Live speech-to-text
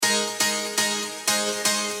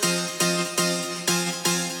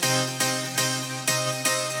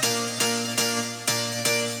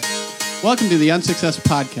Welcome to the Unsuccess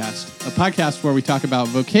Podcast, a podcast where we talk about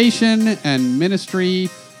vocation and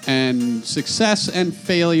ministry and success and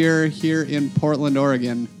failure here in Portland,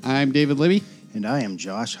 Oregon. I'm David Libby. And I am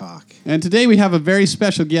Josh Hawk. And today we have a very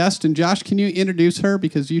special guest. And Josh, can you introduce her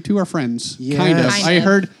because you two are friends? Yes. Kind of.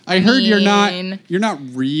 I heard you're not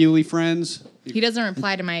really friends. He doesn't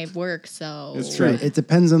reply to my work, so... It's true. Right. It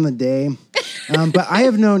depends on the day. But I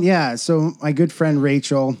have known, so my good friend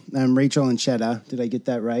Rachel, Rachel and Cheddar, did I get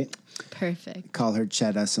that right? Perfect. Call her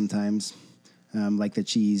Cheddar sometimes, like the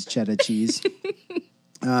cheese, cheddar cheese.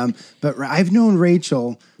 But I've known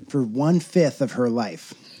Rachel for 1/5 of her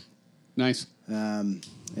life. Nice. And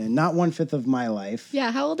not 1/5 of my life.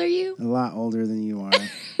 Yeah, how old are you? A lot older than you are.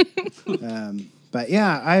 But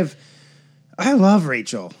yeah, I love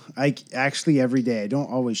Rachel. I actually every day. I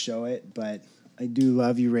don't always show it, but I do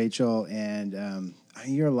love you, Rachel. And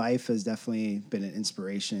your life has definitely been an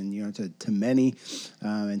inspiration, to many,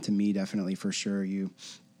 and to me, definitely for sure.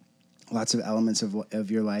 Lots of elements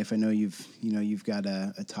of your life. I know you've got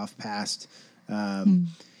a tough past, and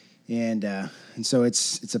so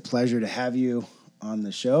it's a pleasure to have you on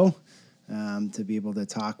the show. To be able to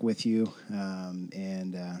talk with you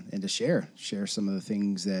and to share some of the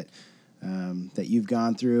things that you've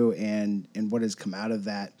gone through and what has come out of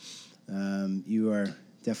that. You are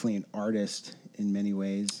definitely an artist in many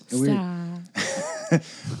ways. We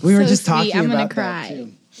were just talking I'm about gonna cry. that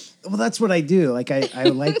too. Well, that's what I do. Like I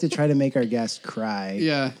like to try to make our guests cry.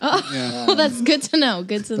 Yeah. Well, that's good to know.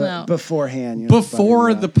 Good to know. Beforehand.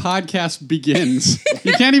 Before the podcast begins.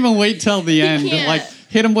 You can't even wait till the end. can't. Like,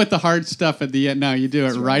 hit them with the hard stuff at the end. No, you do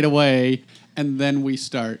it right away, and then we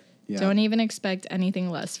start. Yeah. Don't even expect anything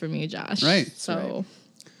less from you, Josh. Right. So,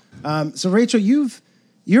 So Rachel,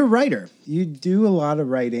 you're a writer. You do a lot of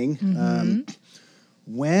writing. Mm-hmm.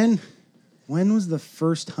 When was the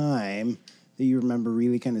first time that you remember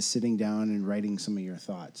really kind of sitting down and writing some of your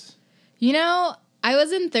thoughts? I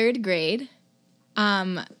was in third grade.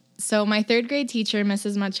 So my third grade teacher,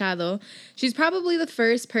 Mrs. Machado, she's probably the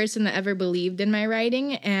first person that ever believed in my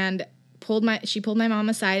writing and she pulled my mom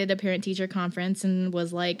aside at a parent-teacher conference and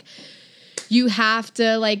was like, you have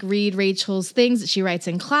to read Rachel's things that she writes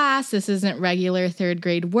in class. This isn't regular third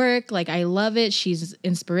grade work. I love it. She's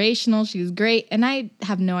inspirational. She's great. And I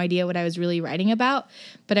have no idea what I was really writing about.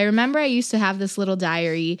 But I remember I used to have this little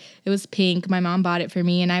diary. It was pink. My mom bought it for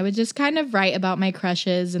me. And I would just kind of write about my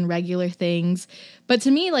crushes and regular things. But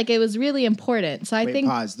to me, it was really important. So I think...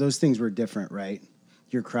 Pause. Those things were different, right?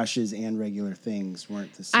 Your crushes and regular things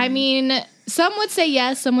weren't the same. I mean, some would say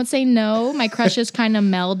yes, some would say no. My crushes kind of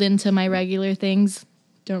meld into my regular things.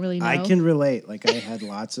 Don't really know. I can relate. I had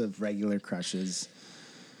lots of regular crushes.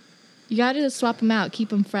 You got to swap them out, keep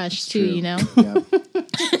them fresh too, Yep.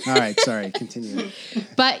 All right, sorry, continue.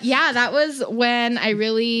 But yeah, that was when I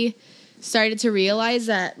really started to realize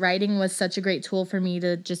that writing was such a great tool for me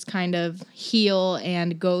to just kind of heal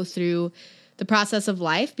and go through the process of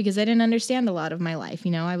life, because I didn't understand a lot of my life.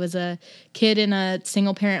 I was a kid in a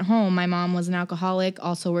single parent home. My mom was an alcoholic,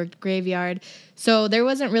 also worked graveyard. So there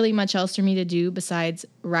wasn't really much else for me to do besides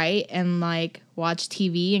write and watch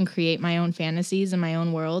TV and create my own fantasies and my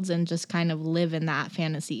own worlds and just kind of live in that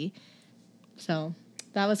fantasy. So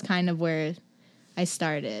that was kind of where I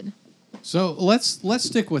started. So let's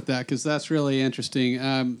stick with that because that's really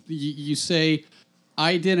interesting. You say,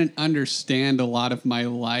 I didn't understand a lot of my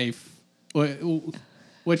life,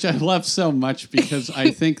 which I love so much because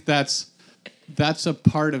I think that's a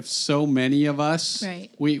part of so many of us. Right.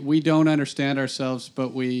 We don't understand ourselves,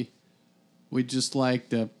 but we just like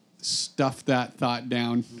to stuff that thought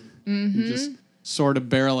down and just sort of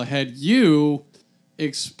barrel ahead. You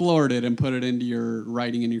explored it and put it into your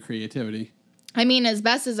writing and your creativity. I mean, as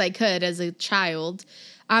best as I could as a child.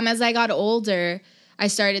 As I got older, I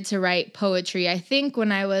started to write poetry. I think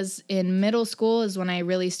when I was in middle school is when I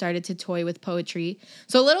really started to toy with poetry.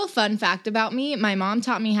 So a little fun fact about me, my mom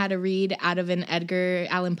taught me how to read out of an Edgar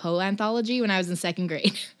Allan Poe anthology when I was in second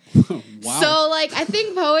grade. Wow. So, I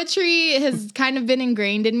think poetry has kind of been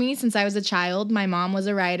ingrained in me since I was a child. My mom was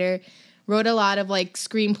a writer, wrote a lot of,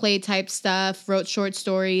 screenplay type stuff, wrote short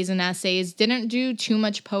stories and essays. Didn't do too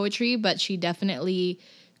much poetry, but she definitely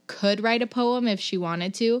could write a poem if she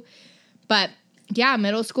wanted to. But yeah,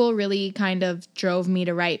 middle school really kind of drove me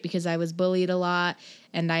to write because I was bullied a lot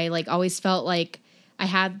and I always felt like I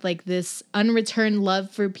had this unreturned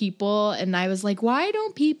love for people and I was like, why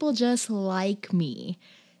don't people just like me?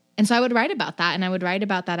 And so I would write about that and I would write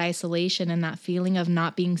about that isolation and that feeling of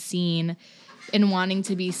not being seen and wanting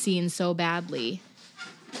to be seen so badly.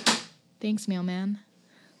 Thanks, mailman.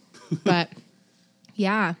 But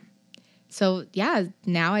yeah, So yeah,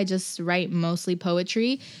 now I just write mostly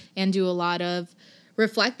poetry and do a lot of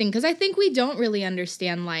reflecting because I think we don't really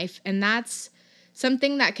understand life, and that's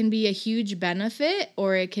something that can be a huge benefit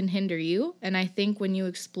or it can hinder you. And I think when you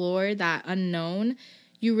explore that unknown,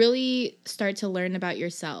 you really start to learn about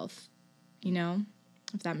yourself, you know,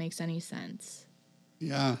 if that makes any sense.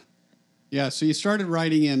 Yeah. Yeah. So you started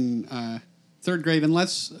writing in third grade, and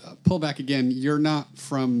let's pull back again. You're not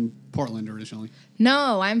from Portland originally.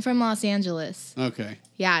 No, I'm from Los Angeles. Okay.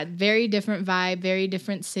 Yeah, very different vibe, very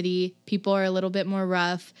different city. People are a little bit more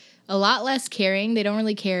rough, a lot less caring. They don't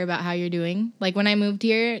really care about how you're doing. Like when I moved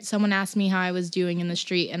here, someone asked me how I was doing in the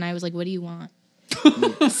street, and I was like, what do you want?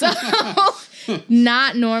 So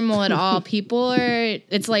not normal at all. People are,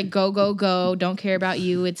 it's like go, go, go. Don't care about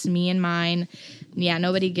you. It's me and mine. Yeah,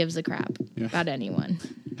 nobody gives a crap about anyone.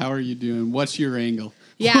 How are you doing? What's your angle?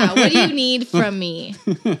 Yeah, what do you need from me?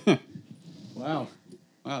 Wow.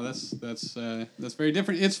 Wow, that's very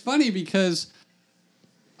different. It's funny because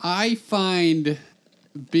I find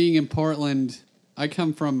being in Portland, I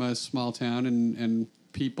come from a small town and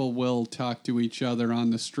people will talk to each other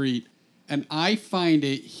on the street. And I find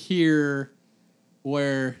it here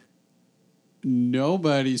where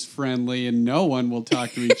nobody's friendly and no one will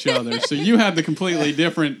talk to each other. So you have the completely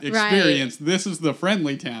different experience. Right. This is the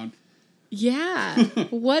friendly town. Yeah.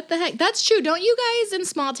 What the heck? That's true. Don't you guys in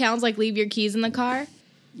small towns like leave your keys in the car?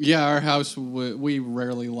 Yeah, our house, we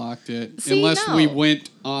rarely locked it. Unless we went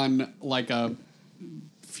on like a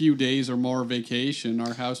few days or more vacation.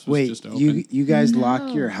 Our house was just open. You guys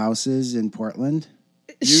lock your houses in Portland?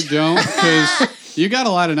 You don't, because you got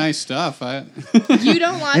a lot of nice stuff. You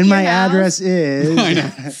don't lock and your my house? address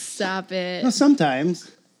is... Stop it. No,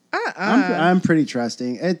 sometimes. I'm pretty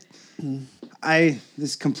trusting. This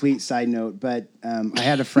is complete side note, but I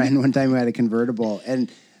had a friend one time who had a convertible,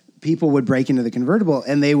 and people would break into the convertible,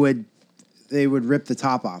 and they would rip the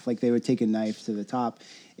top off. Like they would take a knife to the top,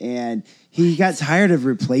 and he got tired of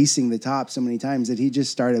replacing the top so many times that he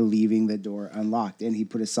just started leaving the door unlocked. And he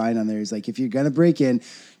put a sign on there. He's like, if you're gonna break in,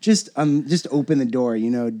 just open the door.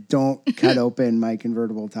 Don't cut open my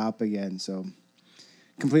convertible top again. So,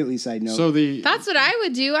 completely side note. So that's what I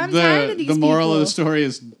would do. I'm tired of these people. The moral of the story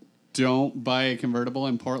is don't buy a convertible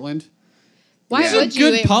in Portland. Why would you?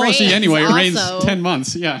 Good policy anyway. Also. It rains 10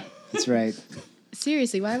 months. Yeah, that's right.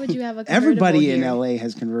 Seriously, why would you have a convertible Everybody here? in LA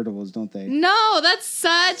has convertibles, don't they? No, that's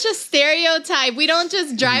such a stereotype. We don't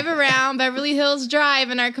just drive around Beverly Hills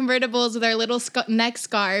Drive in our convertibles with our little neck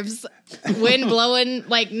scarves, wind blowing,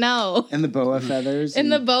 no. And the boa feathers.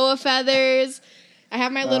 And the boa feathers. I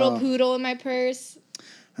have my little poodle in my purse.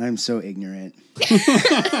 I'm so ignorant.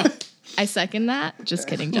 I second that. Just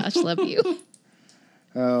kidding, Josh. Love you.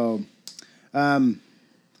 Oh.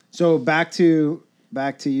 So back to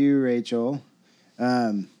you, Rachel.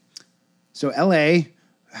 So LA,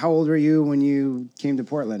 how old were you when you came to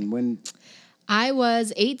Portland? I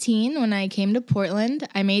was 18 when I came to Portland.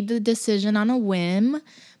 I made the decision on a whim.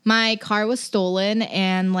 My car was stolen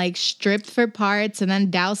and stripped for parts and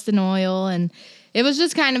then doused in oil, and it was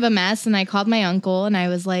just kind of a mess. And I called my uncle and I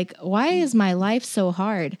was like, why is my life so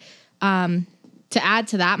hard? To add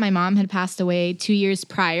to that, my mom had passed away 2 years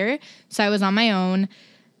prior. So I was on my own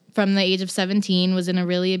from the age of 17, was in a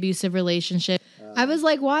really abusive relationship. I was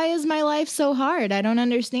like, why is my life so hard? I don't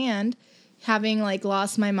understand. Having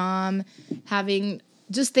lost my mom, having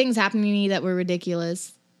just things happening to me that were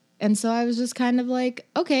ridiculous. And so I was just kind of like,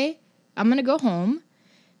 okay, I'm going to go home.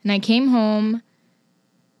 And I came home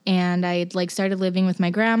and I started living with my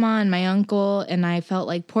grandma and my uncle, and I felt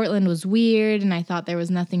like Portland was weird and I thought there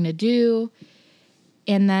was nothing to do.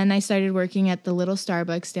 And then I started working at the little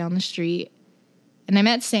Starbucks down the street. And I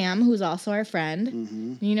met Sam, who's also our friend.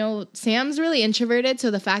 Mm-hmm. Sam's really introverted, so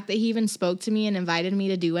the fact that he even spoke to me and invited me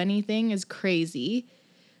to do anything is crazy.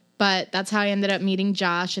 But that's how I ended up meeting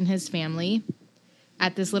Josh and his family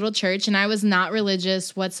at this little church. And I was not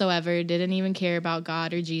religious whatsoever, didn't even care about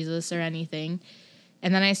God or Jesus or anything.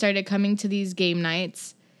 And then I started coming to these game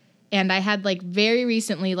nights. And I had very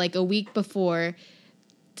recently, a week before,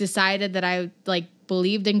 decided that I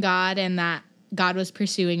believed in God and that God was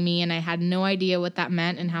pursuing me, and I had no idea what that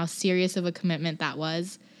meant and how serious of a commitment that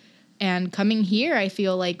was. And coming here, I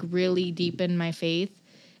feel really deepened my faith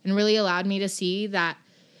and really allowed me to see that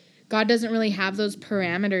God doesn't really have those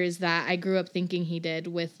parameters that I grew up thinking he did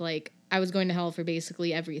with I was going to hell for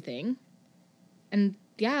basically everything. And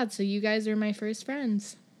yeah, so you guys are my first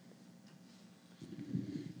friends.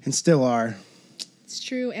 And still are. It's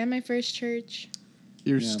true, and my first church.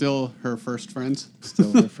 You're still her first friends?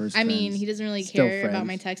 Still her first I friends. mean, he doesn't really care about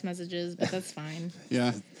my text messages, but that's fine.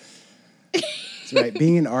 Yeah. That's right.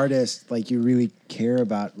 Being an artist, you really care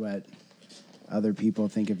about what other people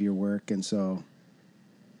think of your work. And so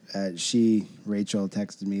Rachel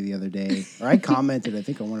texted me the other day, or I commented, I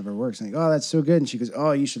think, on one of her works, like, oh, that's so good. And she goes,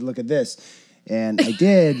 oh, you should look at this. And I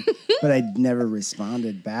did, but I never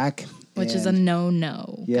responded back. Which is a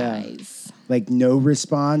no, guys. Like, no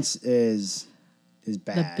response is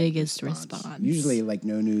bad. The biggest response. Usually, like,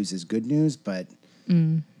 no news is good news, but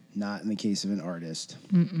not in the case of an artist.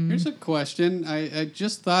 Here's a question. I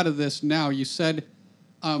just thought of this now. You said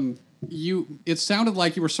it sounded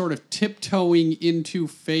like you were sort of tiptoeing into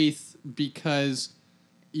faith because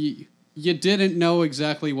you didn't know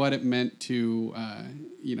exactly what it meant to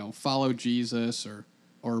follow Jesus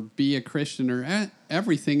or be a Christian or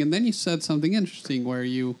everything. And then you said something interesting where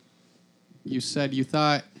you said you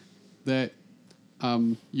thought that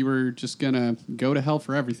you were just gonna go to hell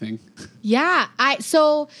for everything. Yeah.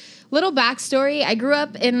 So little backstory. I grew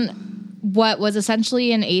up in what was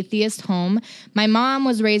essentially an atheist home. My mom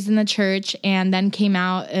was raised in the church and then came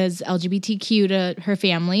out as LGBTQ to her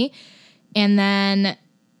family and then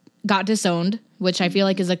got disowned, which I feel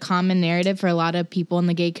like is a common narrative for a lot of people in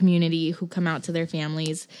the gay community who come out to their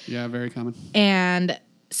families. Yeah, very common. And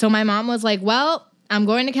so my mom was like, well, I'm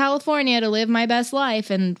going to California to live my best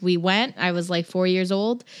life. And we went. I was like 4 years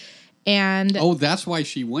old. And oh, that's why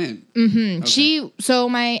she went. Mm-hmm. Okay.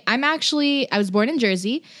 I was born in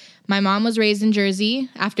Jersey. My mom was raised in Jersey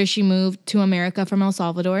after she moved to America from El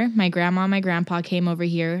Salvador. My grandma and my grandpa came over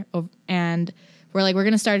here and we're like, we're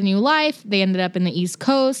going to start a new life. They ended up in the East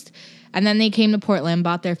Coast. And then they came to Portland,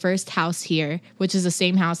 bought their first house here, which is the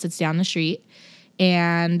same house that's down the street.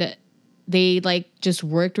 And they just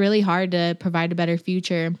worked really hard to provide a better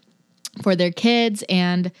future for their kids.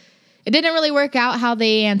 And it didn't really work out how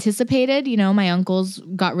they anticipated. You know, my uncles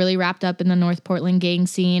got really wrapped up in the North Portland gang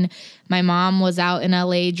scene. My mom was out in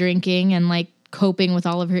LA drinking and coping with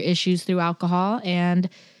all of her issues through alcohol. And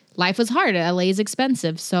life was hard. LA is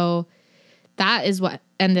expensive. So that is what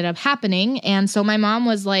ended up happening. And so my mom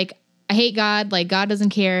was like, I hate God. God doesn't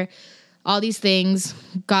care. All these things,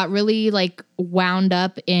 got really wound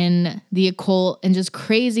up in the occult and just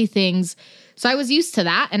crazy things. So I was used to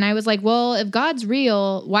that. And I was like, well, if God's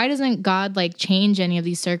real, why doesn't God change any of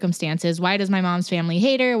these circumstances? Why does my mom's family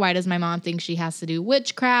hate her? Why does my mom think she has to do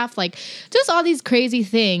witchcraft? Just all these crazy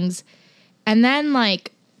things. And then I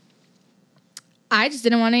just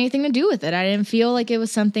didn't want anything to do with it. I didn't feel like it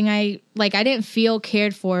was something I didn't feel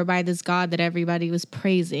cared for by this God that everybody was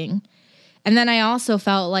praising. And then I also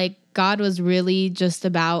felt like God was really just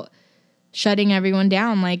about shutting everyone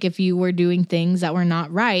down, if you were doing things that were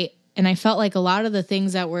not right. And I felt like a lot of the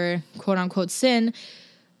things that were quote unquote sin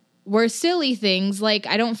were silly things. I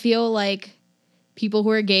don't feel like people who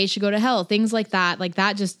are gay should go to hell. Things like that.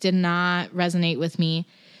 That just did not resonate with me.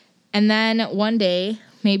 And then one day,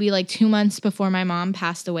 maybe 2 months before my mom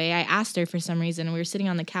passed away, I asked her for some reason. We were sitting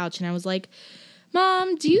on the couch and I was like,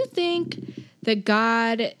 Mom, do you think that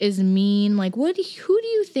God is mean? Who do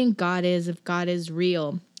you think God is if God is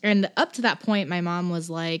real? And up to that point, my mom was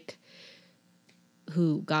like,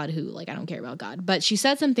 who? God who? I don't care about God. But she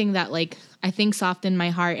said something that I think softened my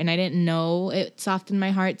heart, and I didn't know it softened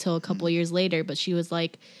my heart till a couple of years later. But she was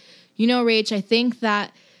like, Rach, I think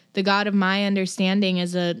that the God of my understanding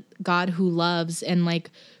is a God who loves and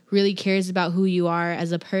really cares about who you are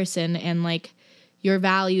as a person and your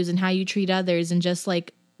values and how you treat others. And just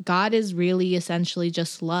God is really essentially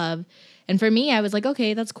just love. And for me, I was like,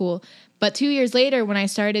 okay, that's cool. But 2 years later, when I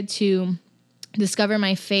started to discover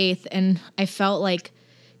my faith and I felt like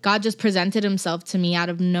God just presented himself to me out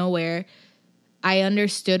of nowhere, I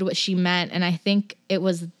understood what she meant. And I think it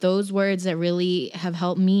was those words that really have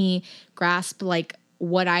helped me grasp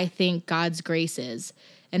what I think God's grace is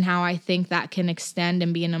and how I think that can extend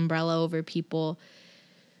and be an umbrella over people.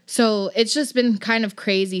 So it's just been kind of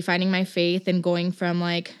crazy finding my faith and going from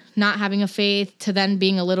not having a faith to then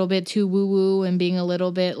being a little bit too woo-woo and being a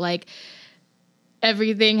little bit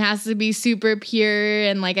everything has to be super pure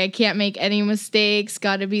and I can't make any mistakes,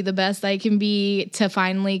 got to be the best I can be, to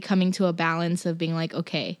finally coming to a balance of being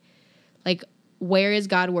okay, where is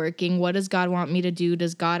God working? What does God want me to do?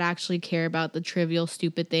 Does God actually care about the trivial,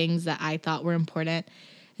 stupid things that I thought were important?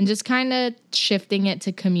 And just kind of shifting it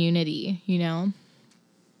to community,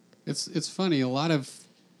 It's funny.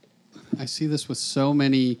 I see this with so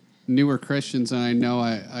many newer Christians, and I know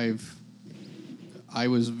I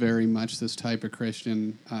was very much this type of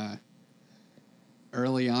Christian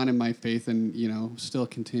early on in my faith, and still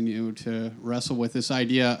continue to wrestle with this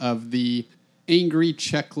idea of the angry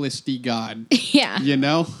checklisty God. Yeah,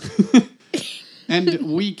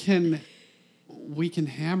 and we can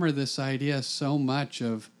hammer this idea so much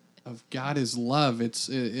of God is love. It's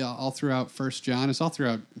all throughout 1 John. It's all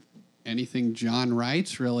throughout anything John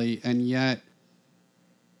writes, really. And yet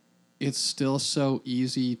it's still so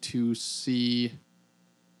easy to see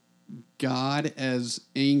God as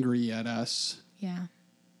angry at us. Yeah.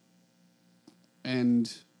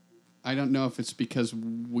 And I don't know if it's because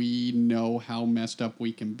we know how messed up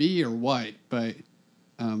we can be or what, but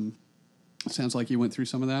it sounds like you went through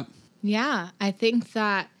some of that. Yeah, I think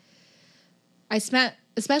that I spent,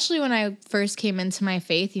 especially when I first came into my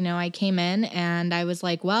faith, I came in and I was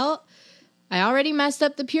like, well, I already messed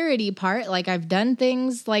up the purity part. Like, I've done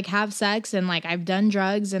things like have sex, and like I've done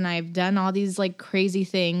drugs, and I've done all these like crazy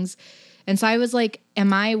things. And so I was like,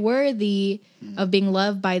 am I worthy of being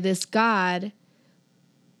loved by this God?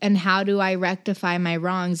 And how do I rectify my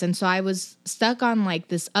wrongs? And so I was stuck on like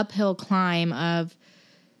this uphill climb of,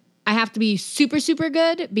 I have to be super, super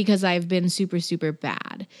good because I've been super, super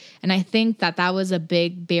bad. And I think that was a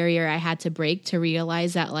big barrier I had to break to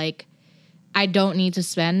realize that like, I don't need to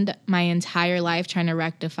spend my entire life trying to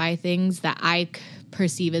rectify things that I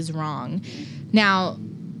perceive as wrong. Now,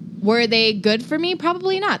 were they good for me?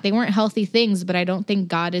 Probably not. They weren't healthy things, but I don't think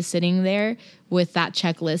God is sitting there with that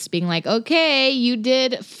checklist being like, okay, you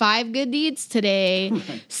did 5 good deeds today.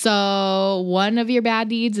 Right. So one of your bad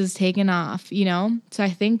deeds is taken off, So I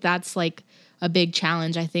think that's like a big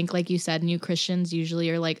challenge. I think, like you said, new Christians usually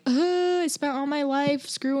are like, I spent all my life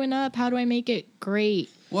screwing up. How do I make it great?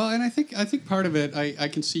 Well, and I think part of it, I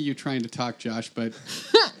can see you trying to talk, Josh, but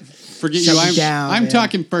forget you. I'm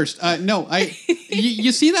talking first. No,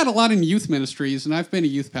 you see that a lot in youth ministries, and I've been a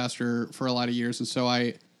youth pastor for a lot of years, and so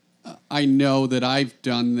I know that I've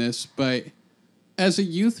done this. But as a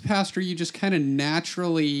youth pastor, you just kind of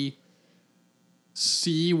naturally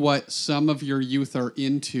see what some of your youth are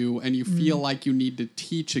into, and you feel like you need to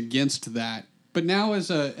teach against that. But now, as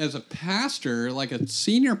a pastor, like a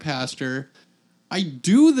senior pastor, I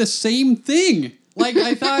do the same thing. Like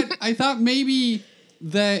I thought maybe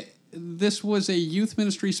that this was a youth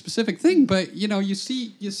ministry specific thing, but you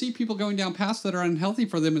see people going down paths that are unhealthy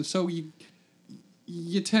for them, and so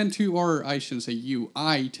you tend to, or I shouldn't say you,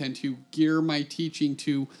 I tend to gear my teaching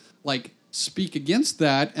to like speak against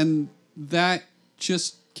that, and that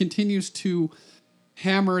just continues to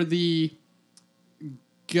hammer the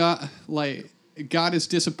God is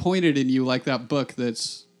disappointed in you, like that book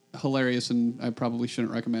that's hilarious, and I probably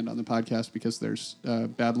shouldn't recommend on the podcast because there's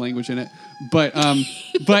bad language in it. But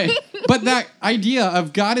but that idea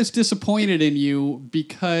of God is disappointed in you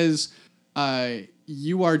because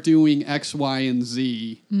you are doing X, Y, and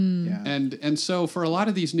Z. Yeah. And so for a lot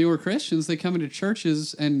of these newer Christians, they come into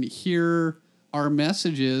churches and hear our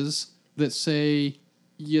messages that say,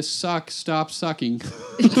 "You suck, stop sucking."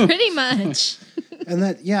 Pretty much.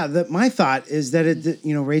 And my thought is that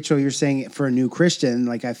Rachel, you're saying for a new Christian,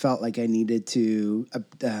 like I felt like I needed to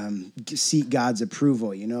seek God's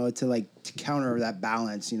approval, to counter that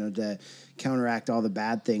balance, to counteract all the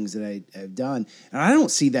bad things that I've done. And I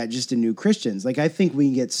don't see that just in new Christians. Like, I think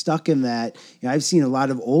we get stuck in that. I've seen a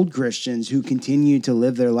lot of old Christians who continue to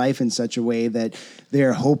live their life in such a way that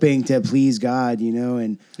they're hoping to please God,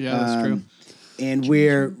 and yeah, that's true. And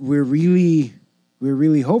we're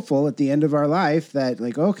really hopeful at the end of our life that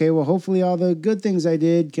like, okay, well, hopefully all the good things I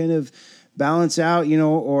did kind of balance out,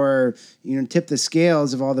 or tip the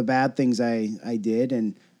scales of all the bad things I did.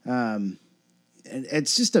 And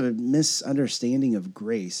it's just a misunderstanding of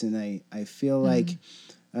grace. And I feel like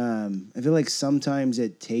sometimes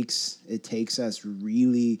it takes us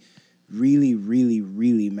really, really, really,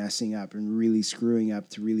 really messing up and really screwing up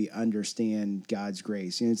to really understand God's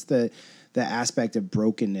grace. It's the aspect of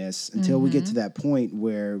brokenness until we get to that point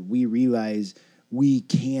where we realize we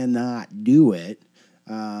cannot do it,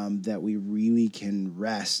 that we really can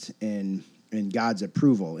rest in God's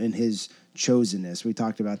approval, in his chosenness. We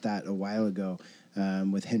talked about that a while ago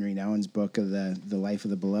with Henry Nouwen's book of the Life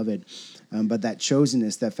of the Beloved. But that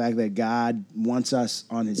chosenness, that fact that God wants us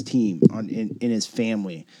on his team, in his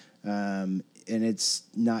family, and it's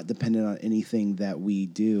not dependent on anything that we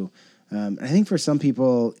do. I think for some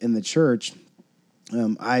people in the church,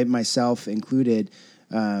 I myself included,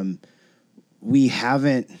 we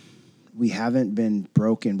haven't been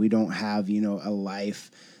broken. We don't have, a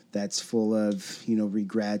life that's full of,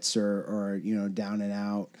 regrets or down and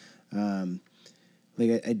out.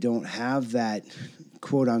 I don't have that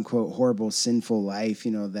quote unquote horrible, sinful life,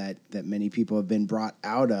 that many people have been brought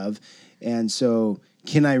out of. And so,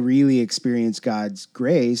 can I really experience God's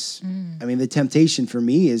grace? I mean, the temptation for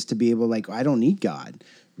me is to be able, I don't need God,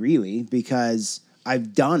 really, because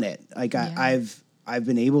I've done it. I've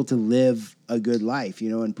been able to live a good life,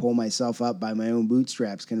 and pull myself up by my own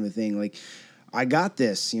bootstraps, kind of a thing. Like, I got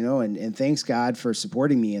this, and thanks God for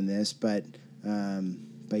supporting me in this. But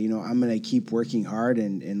But I'm going to keep working hard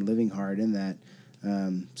and living hard in that.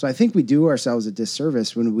 So I think we do ourselves a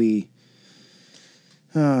disservice when we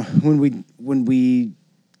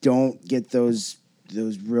don't get those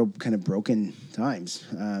real kind of broken times.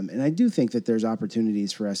 And I do think that there's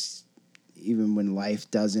opportunities for us, even when life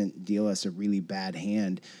doesn't deal us a really bad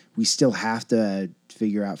hand. We still have to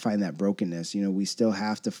find that brokenness. We still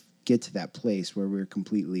have to get to that place where we're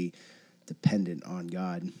completely dependent on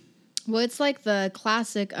God. Well, it's like the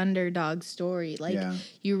classic underdog story. Like,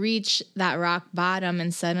 you reach that rock bottom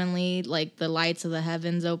and suddenly, like, the lights of the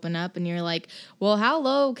heavens open up and you're like, well, how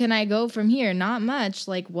low can I go from here? Not much.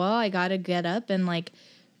 Like, well, I got to get up and, like,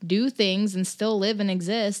 do things and still live and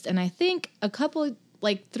exist. And I think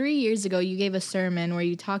 3 years ago, you gave a sermon where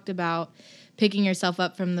you talked about picking yourself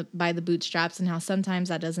up by the bootstraps and how sometimes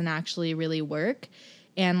that doesn't actually really work.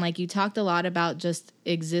 And, like, you talked a lot about just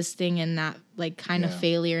existing in that, like, kind of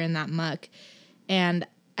failure in that muck. And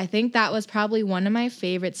I think that was probably one of my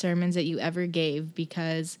favorite sermons that you ever gave,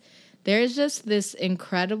 because there's just this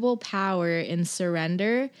incredible power in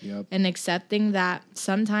surrender and accepting that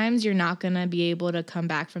sometimes you're not going to be able to come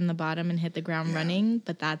back from the bottom and hit the ground running,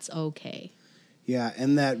 but that's okay. Yeah,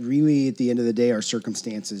 and that really, at the end of the day, our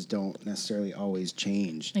circumstances don't necessarily always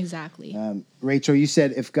change. Exactly. Rachel, you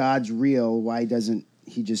said if God's real, why doesn't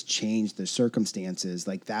he just changed the circumstances?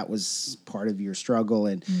 Like, that was part of your struggle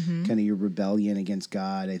and kind of your rebellion against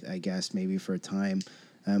God, I guess, maybe for a time.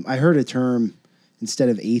 I heard a term, instead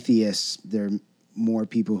of atheists, there are more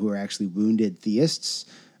people who are actually wounded theists.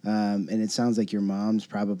 And it sounds like your mom's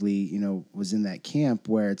probably, was in that camp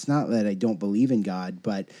where it's not that I don't believe in God,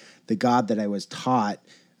 but the God that I was taught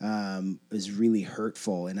is really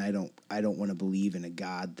hurtful, and I don't want to believe in a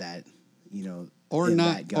God that, or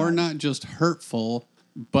not just hurtful,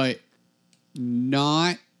 but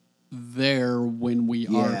not there when we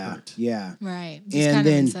are hurt. Yeah. Right. Just kind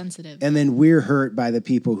of insensitive. And then we're hurt by the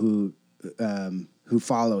people who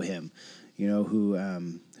follow him,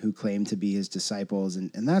 who claim to be his disciples.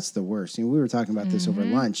 And that's the worst. We were talking about this over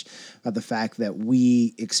lunch, about the fact that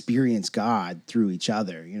we experience God through each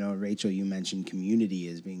other. Rachel, you mentioned community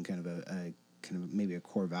as being kind of maybe a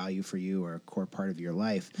core value for you or a core part of your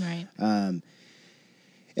life. Right.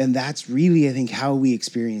 And that's really, I think, how we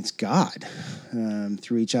experience God,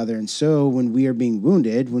 through each other. And so when we are being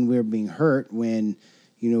wounded, when we're being hurt, when,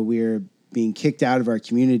 we're being kicked out of our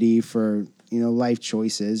community for, life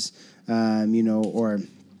choices, or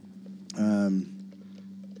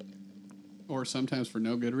sometimes for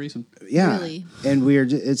no good reason. Yeah. Really? And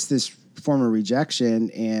it's this form of rejection,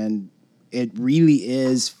 and it really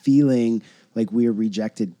is feeling like we are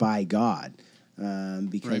rejected by God.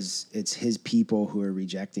 Because it's his people who are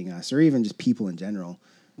rejecting us, or even just people in general.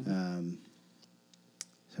 And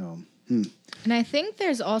I think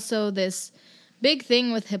there's also this big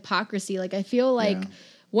thing with hypocrisy. Like, I feel like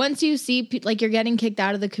once you see, like, you're getting kicked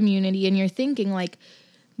out of the community and you're thinking, like,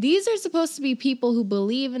 these are supposed to be people who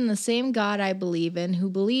believe in the same God I believe in, who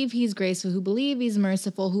believe he's graceful, who believe he's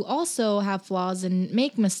merciful, who also have flaws and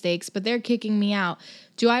make mistakes, but they're kicking me out.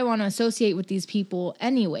 Do I want to associate with these people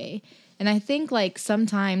anyway? And I think, like,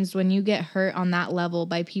 sometimes when you get hurt on that level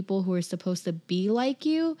by people who are supposed to be like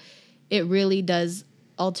you, it really does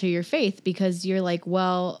alter your faith, because you're like,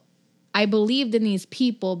 well, I believed in these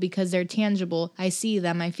people because they're tangible. I see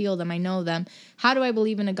them, I feel them, I know them. How do I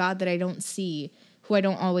believe in a God that I don't see, who I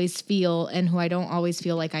don't always feel, and who I don't always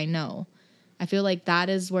feel like I know? I feel like that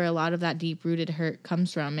is where a lot of that deep-rooted hurt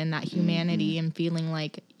comes from, and that humanity and feeling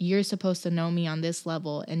like you're supposed to know me on this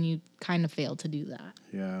level, and you kind of fail to do that.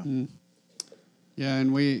 Yeah. Yeah,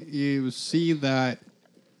 and you see that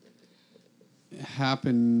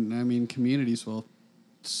happen. I mean, communities will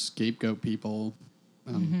scapegoat people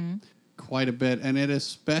quite a bit, and it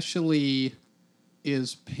especially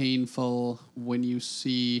is painful when you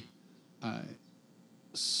see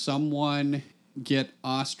someone get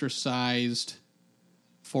ostracized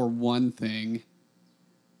for one thing,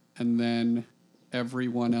 and then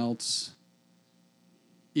everyone else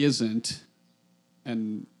isn't,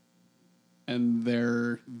 and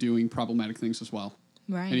they're doing problematic things as well.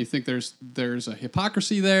 Right. And you think there's a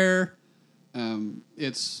hypocrisy there.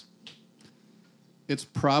 It's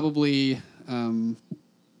probably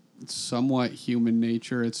somewhat human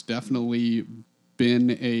nature. It's definitely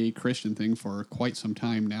been a Christian thing for quite some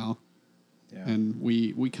time now. Yeah. And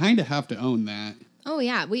we kind of have to own that. Oh,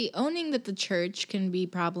 yeah. Owning that the church can be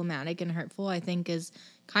problematic and hurtful, I think, is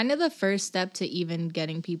kind of the first step to even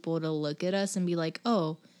getting people to look at us and be like,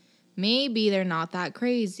 oh, maybe they're not that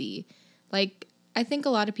crazy. Like, I think a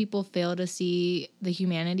lot of people fail to see the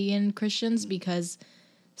humanity in Christians because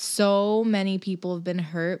so many people have been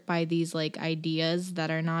hurt by these like ideas that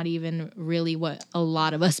are not even really what a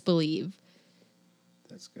lot of us believe.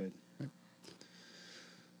 That's good.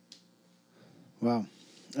 Wow.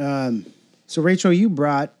 So Rachel, you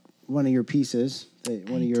brought one of your pieces,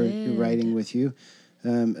 one of your writing with you.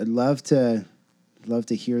 I'd love to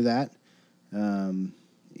hear that, and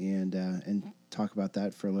talk about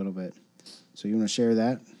that for a little bit. So you want to share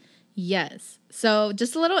that? Yes. So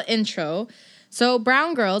just a little intro. So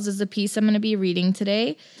Brown Girls is the piece I'm going to be reading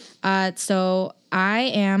today. So I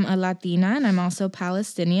am a Latina and I'm also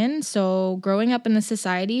Palestinian. So growing up in the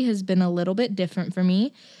society has been a little bit different for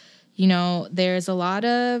me. You know, there's a lot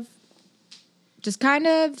of just kind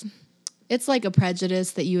of, it's like a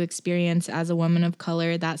prejudice that you experience as a woman of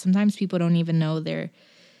color that sometimes people don't even know they're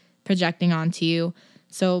projecting onto you.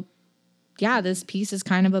 So yeah, this piece is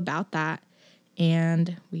kind of about that.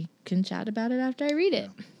 And we can chat about it after I read it.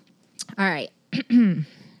 All right.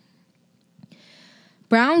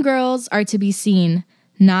 Brown girls are to be seen,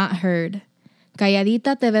 not heard.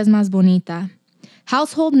 Calladita te ves más bonita.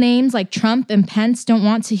 Household names like Trump and Pence don't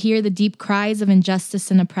want to hear the deep cries of injustice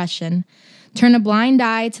and oppression. Turn a blind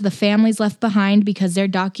eye to the families left behind because their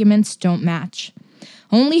documents don't match.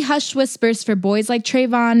 Only hushed whispers for boys like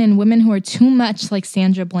Trayvon and women who are too much like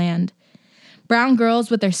Sandra Bland. Brown girls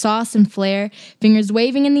with their sauce and flair, fingers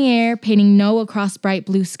waving in the air, painting no across bright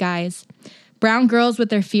blue skies. Brown girls with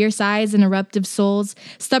their fierce eyes and eruptive souls,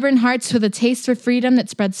 stubborn hearts with a taste for freedom that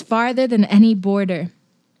spreads farther than any border.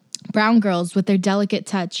 Brown girls with their delicate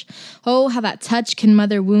touch. Oh, how that touch can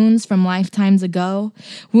mother wounds from lifetimes ago.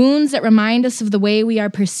 Wounds that remind us of the way we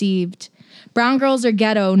are perceived. Brown girls are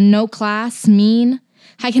ghetto, no class, mean.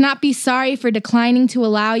 I cannot be sorry for declining to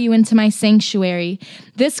allow you into my sanctuary.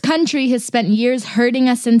 This country has spent years herding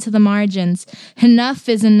us into the margins. Enough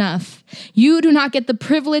is enough. You do not get the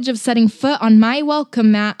privilege of setting foot on my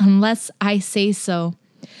welcome mat unless I say so.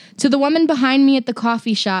 To the woman behind me at the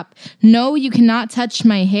coffee shop, no, you cannot touch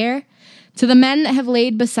my hair. To the men that have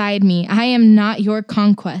laid beside me, I am not your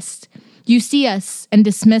conquest. You see us and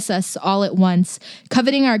dismiss us all at once,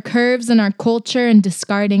 coveting our curves and our culture and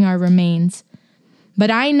discarding our remains.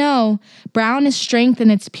 But I know brown is strength in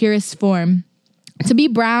its purest form. To be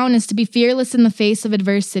brown is to be fearless in the face of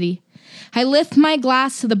adversity. I lift my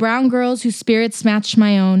glass to the brown girls whose spirits match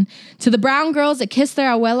my own, to the brown girls that kiss their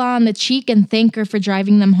abuela on the cheek and thank her for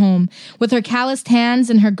driving them home, with her calloused hands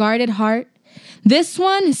and her guarded heart. This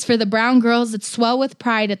one is for the brown girls that swell with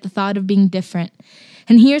pride at the thought of being different.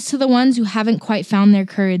 And here's to the ones who haven't quite found their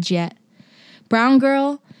courage yet. Brown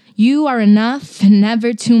girl, you are enough and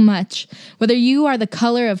never too much. Whether you are the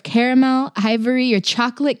color of caramel, ivory, or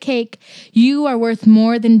chocolate cake, you are worth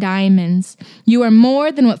more than diamonds. You are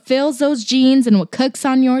more than what fills those jeans and what cooks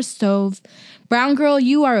on your stove. Brown girl,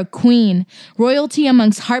 you are a queen, royalty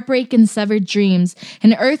amongst heartbreak and severed dreams,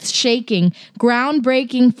 an earth-shaking,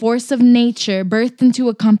 groundbreaking force of nature birthed into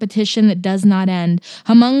a competition that does not end,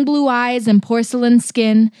 among blue eyes and porcelain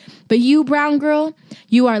skin. But you, brown girl,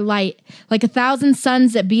 you are light, like 1,000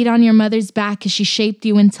 suns that beat on your mother's back as she shaped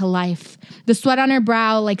you into life. The sweat on her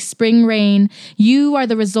brow like spring rain, you are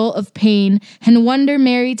the result of pain, and wonder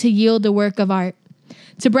married to yield a work of art.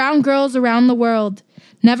 To brown girls around the world,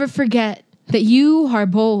 never forget that you are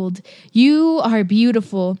bold, you are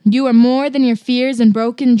beautiful, you are more than your fears and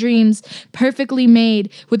broken dreams, perfectly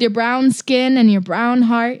made. With your brown skin and your brown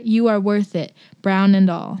heart, you are worth it, brown and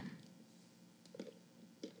all.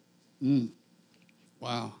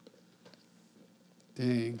 Wow.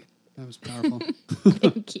 Dang, that was powerful.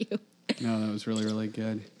 Thank you. No, that was really, really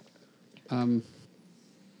good.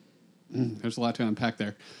 There's a lot to unpack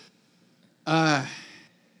there.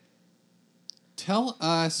 Tell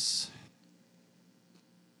us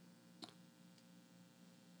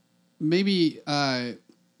maybe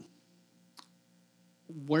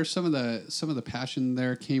where some of the passion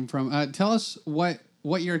there came from. Tell us what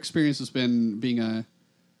your experience has been being a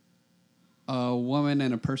woman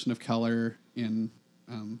and a person of color in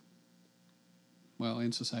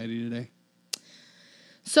in society today.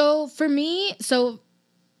 So for me,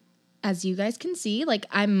 as you guys can see, like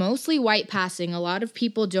I'm mostly white passing. A lot of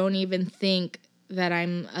people don't even think that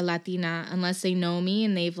I'm a Latina unless they know me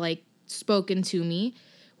and they've like spoken to me,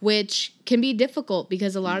 which can be difficult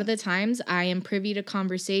because a lot of the times I am privy to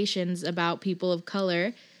conversations about people of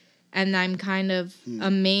color and I'm kind of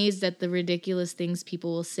amazed at the ridiculous things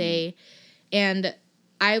people will say. And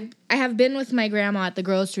I have been with my grandma at the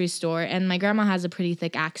grocery store, and my grandma has a pretty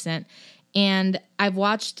thick accent. And I've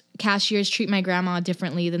watched cashiers treat my grandma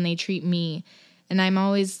differently than they treat me. And I'm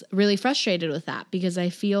always really frustrated with that because I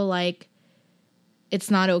feel like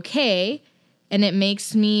it's not okay. And it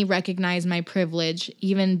makes me recognize my privilege,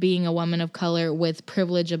 even being a woman of color with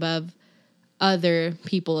privilege above other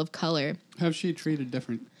people of color. How's she treated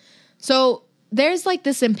different? So there's like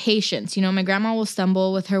this impatience, you know, my grandma will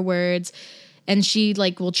stumble with her words and she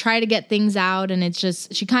like will try to get things out. And it's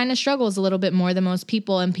just, she kind of struggles a little bit more than most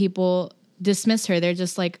people, and people dismiss her. They're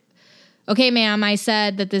just like, okay, ma'am, I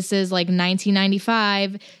said that this is like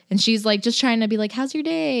 1995. And she's like, just trying to be like, how's your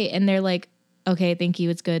day? And they're like, okay, thank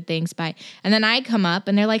you. It's good. Thanks. Bye. And then I come up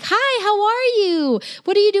and they're like, hi, how are you?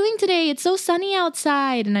 What are you doing today? It's so sunny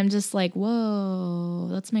outside. And I'm just like, whoa,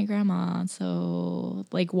 that's my grandma. So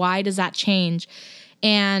like, why does that change?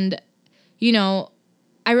 And, you know,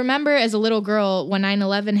 I remember as a little girl when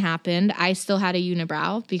 9/11 happened, I still had a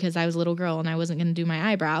unibrow because I was a little girl and I wasn't going to do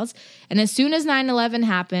my eyebrows. And as soon as 9/11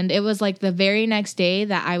 happened, it was like the very next day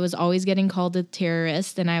that I was always getting called a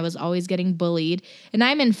terrorist and I was always getting bullied. And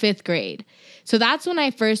I'm in 5th grade. So that's when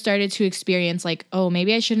I first started to experience like, oh,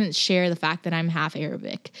 maybe I shouldn't share the fact that I'm half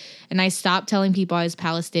Arabic. And I stopped telling people I was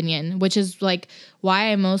Palestinian, which is like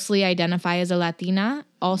why I mostly identify as a Latina.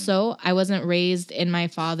 Also, I wasn't raised in my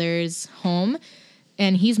father's home.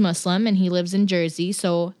 And he's Muslim and he lives in Jersey.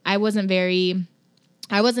 So I wasn't really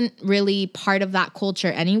part of that culture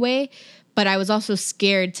anyway. But I was also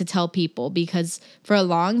scared to tell people because for a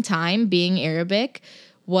long time, being Arabic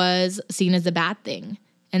was seen as a bad thing.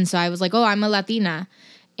 And so I was like, oh, I'm a Latina.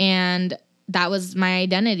 And that was my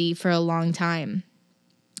identity for a long time.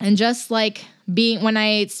 And just like when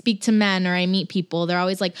I speak to men or I meet people, they're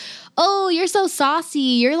always like, oh, you're so saucy.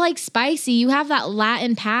 You're like spicy. You have that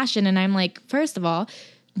Latin passion. And I'm like, first of all,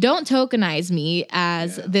 don't tokenize me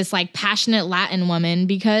as this like passionate Latin woman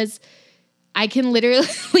because I can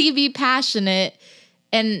literally be passionate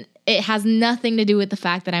and it has nothing to do with the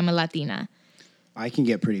fact that I'm a Latina. I can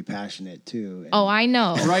get pretty passionate too. Oh, I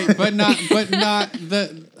know. Right, but not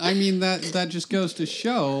the. I mean that just goes to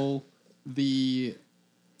show the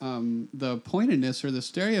pointedness or the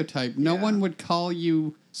stereotype. No one would call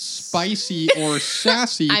you spicy or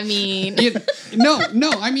sassy. I mean,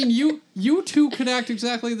 no. I mean, you two could act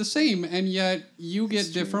exactly the same, and yet you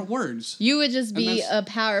get different words. You would just be a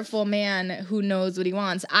powerful man who knows what he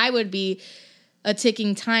wants. I would be a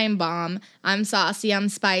ticking time bomb. I'm saucy, I'm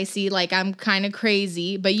spicy, like I'm kind of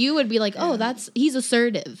crazy. But you would be like, oh, he's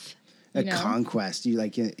assertive. Conquest. You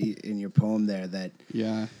like in your poem there that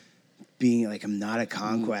being like, I'm not a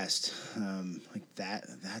conquest. Like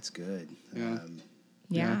that's good.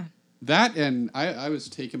 Yeah. That, and I was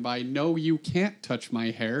taken by, no, you can't touch my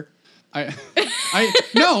hair.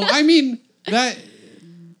 No, I mean that.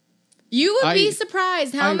 You would be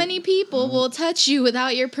surprised how many people will touch you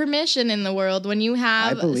without your permission in the world when you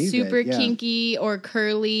have super kinky or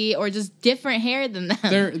curly or just different hair than them.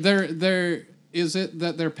 They're is it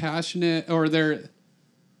that they're passionate or they're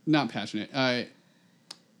not passionate?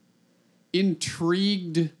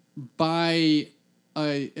 Intrigued by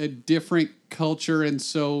a different culture, and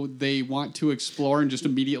so they want to explore and just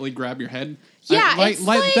immediately grab your head. Yeah, like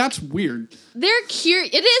that's weird. They're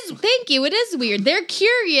curious. It is. Thank you. It is weird. They're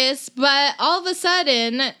curious, but all of a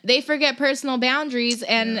sudden they forget personal boundaries,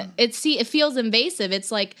 and it feels invasive.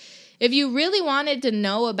 It's like if you really wanted to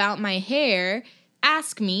know about my hair,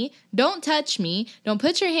 ask me. Don't touch me. Don't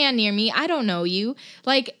put your hand near me. I don't know you.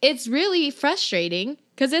 Like it's really frustrating.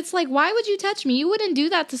 Because it's like, why would you touch me? You wouldn't do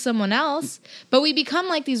that to someone else. But we become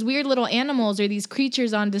like these weird little animals or these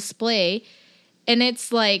creatures on display. And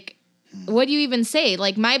it's like, what do you even say?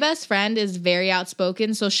 Like, my best friend is very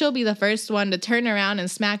outspoken. So she'll be the first one to turn around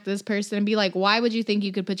and smack this person and be like, why would you think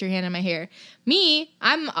you could put your hand in my hair? Me,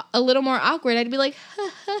 I'm a little more awkward. I'd be like,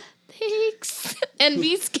 thanks. And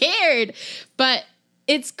be scared. But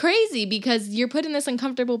it's crazy because you're put in this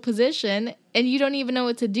uncomfortable position and you don't even know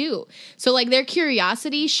what to do. So like their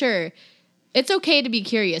curiosity, sure, it's okay to be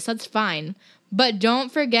curious. That's fine. But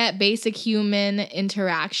don't forget basic human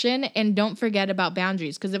interaction and don't forget about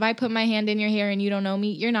boundaries. Because if I put my hand in your hair and you don't know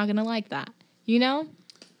me, you're not going to like that. You know?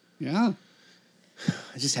 Yeah.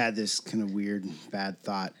 I just had this kind of weird, bad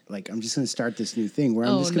thought. Like, I'm just going to start this new thing where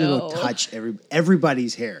I'm just going to go touch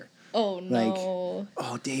everybody's hair. Oh, no. Like,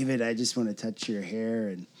 oh, David, I just want to touch your hair.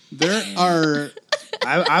 And there are...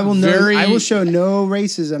 I will show no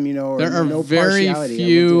racism, you know, or there are no very partiality.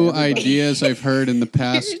 few ideas I've heard in the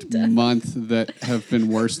past month that have been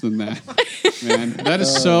worse than that. Man, that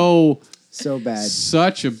is so bad.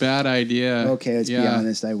 Such a bad idea. Okay, let's be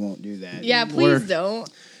honest. I won't do that. Yeah, please don't.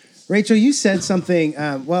 Rachel, you said something.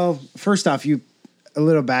 Well, first off, a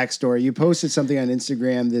little backstory. You posted something on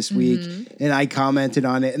Instagram this week, and I commented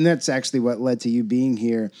on it, and that's actually what led to you being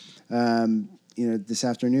here, this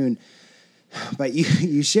afternoon. But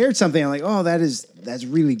you shared something. I'm like, oh, that's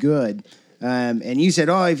really good. And you said,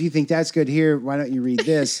 "Oh, if you think that's good, here, why don't you read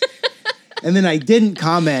this?" And then I didn't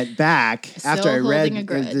comment back after I read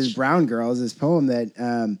this Brown Girls, this poem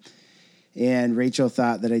that, and Rachel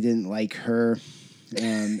thought that I didn't like her.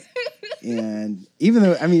 And even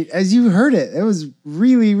though, I mean, as you heard it, it was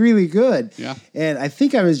really, really good. Yeah. And I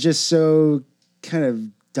think I was just so kind of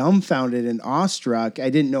dumbfounded and awestruck. I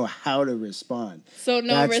didn't know how to respond. So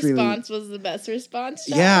response was the best response,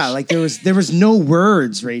 Josh? Yeah, like there was no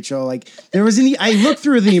words, Rachel. Like there was I looked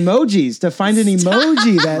through the emojis to find an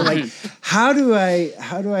emoji that like how do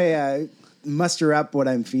I muster up what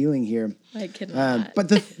I'm feeling here? I cannot. But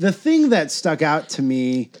the thing that stuck out to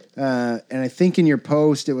me, and I think in your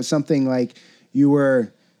post it was something like you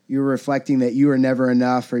were reflecting that you are never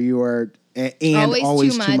enough, or you are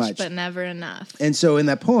always too much, but never enough. And so in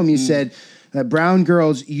that poem you said, "Brown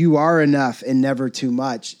girls, you are enough and never too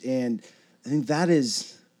much." And I think that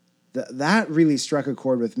really struck a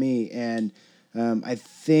chord with me. And I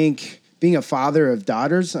think being a father of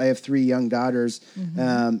daughters, I have 3 young daughters,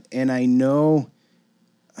 and I know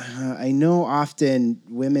often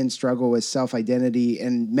women struggle with self-identity,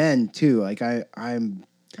 and men too. Like I'm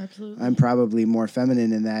probably more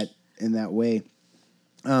feminine in that way.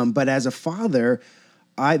 But as a father,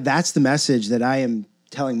 that's the message that I am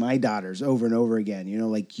telling my daughters over and over again. You know,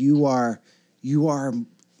 like you are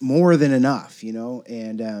more than enough. You know,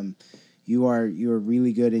 and you are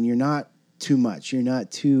really good, and you're not too much. You're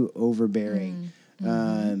not too overbearing.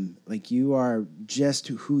 Like you are just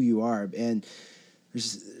who you are. And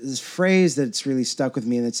there's this phrase that's really stuck with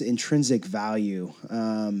me, and it's intrinsic value.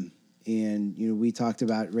 And you know, we talked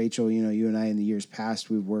about, Rachel. You know, you and I in the years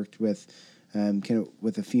past, we've worked with. Kind of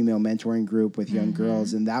with a female mentoring group with young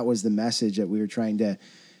girls. And that was the message that we were trying to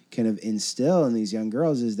kind of instill in these young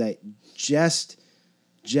girls, is that just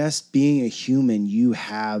being a human, you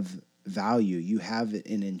have value. You have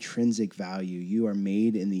an intrinsic value. You are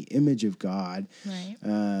made in the image of God. Right.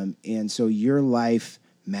 And so your life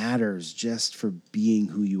matters just for being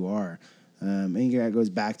who you are. I think that goes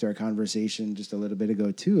back to our conversation just a little bit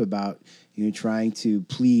ago too, about, you know, trying to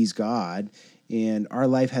please God. And our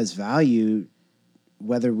life has value,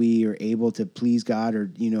 whether we are able to please God, or,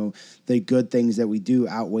 you know, the good things that we do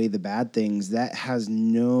outweigh the bad things. That has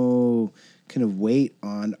no kind of weight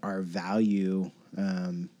on our value,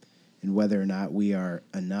 and whether or not we are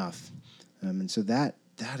enough. And so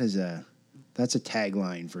that's a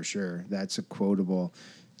tagline for sure. That's a quotable.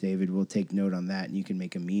 David, we'll take note on that, and you can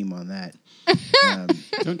make a meme on that.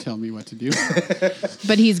 Don't tell me what to do.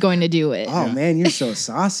 But he's going to do it. Oh, man, you're so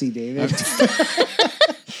saucy, David.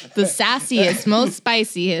 The sassiest, most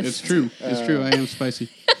spiciest. It's true. It's true. I am spicy.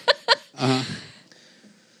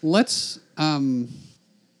 Let's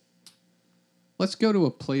go to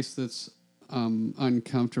a place that's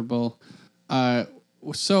uncomfortable.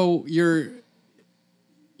 So you're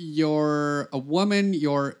a woman,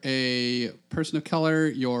 you're a person of color,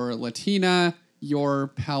 you're Latina, you're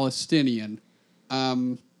Palestinian.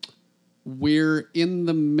 We're in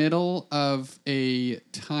the middle of a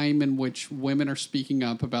time in which women are speaking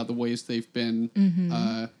up about the ways they've been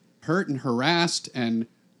hurt and harassed and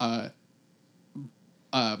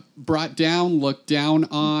brought down, looked down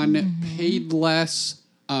on, paid less,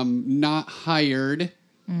 not hired.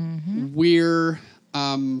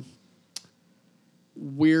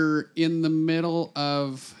 We're in the middle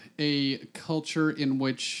of a culture in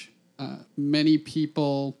which many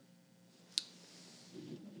people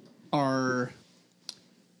are,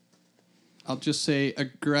 I'll just say,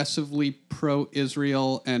 aggressively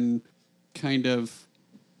pro-Israel and kind of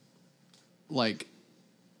like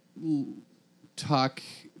talk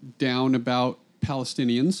down about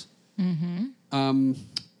Palestinians.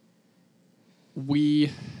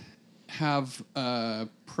 We have a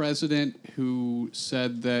president who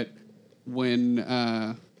said that when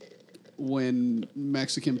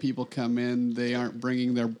Mexican people come in, they aren't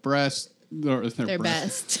bringing their best. They aren't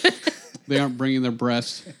bringing their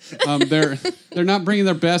breast. They're not bringing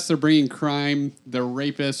their best. They're bringing crime. They're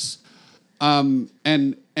rapists. And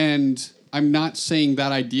I'm not saying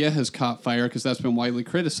that idea has caught fire, because that's been widely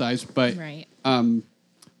criticized. But right.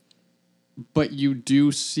 But you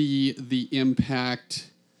do see the impact.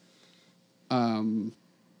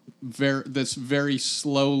 That's very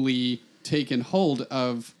slowly taken hold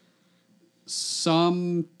of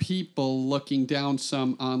some people looking down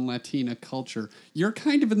some on Latina culture. You're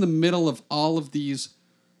kind of in the middle of all of these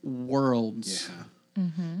worlds. Yeah.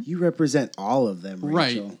 You represent all of them,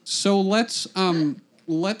 Rachel. Right. So let's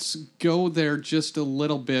go there just a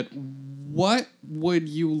little bit. What would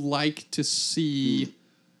you like to see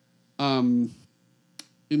in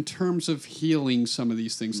terms of healing some of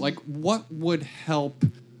these things? Like, what would help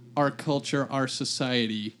our culture, our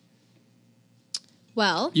society?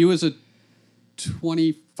 Well, You as a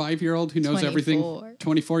 25-year-old who knows 24. everything,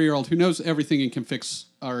 24-year-old who knows everything and can fix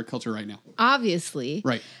our culture right now. obviously.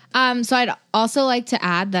 Right. So I'd also like to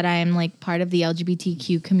add that I am like part of the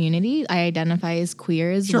LGBTQ community. I identify as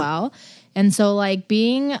queer as Sure. well. And so like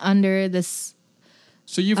being under this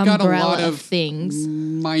So you've got a umbrella lot of of things.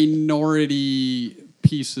 minority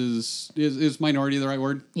pieces. Is minority the right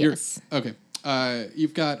word? Yes. Okay.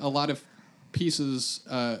 You've got a lot of pieces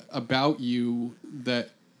about you that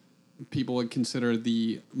people would consider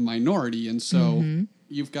the minority, and so Mm-hmm.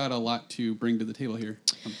 you've got a lot to bring to the table here.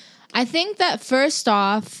 I think that first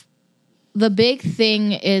off, the big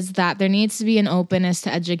thing is that there needs to be an openness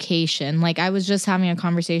to education. Like I was just having a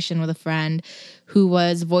conversation with a friend who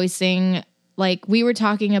was voicing, like we were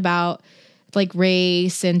talking about like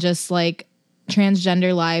race and just like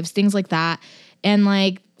transgender lives, things like that. And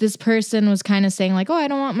like this person was kind of saying like, oh, I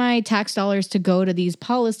don't want my tax dollars to go to these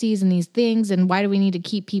policies and these things. And why do we need to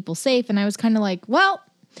keep people safe? And I was kind of like, well,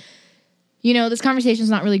 you know, this conversation is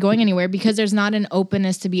not really going anywhere because there's not an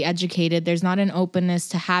openness to be educated. There's not an openness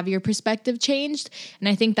to have your perspective changed. And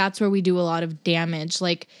I think that's where we do a lot of damage.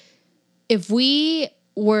 Like, if we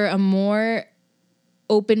were a more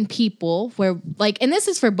open people where, like, and this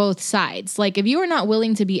is for both sides, like, if you are not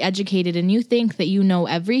willing to be educated and you think that you know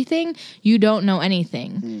everything, you don't know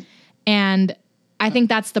anything. And I think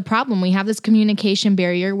that's the problem. We have this communication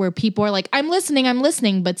barrier where people are like, I'm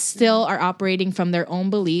listening, but still are operating from their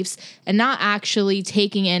own beliefs and not actually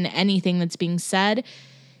taking in anything that's being said.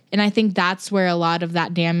 And I think that's where a lot of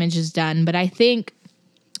that damage is done. But I think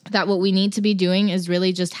that what we need to be doing is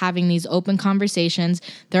really just having these open conversations.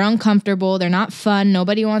 They're uncomfortable. They're not fun.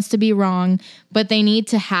 Nobody wants to be wrong, but they need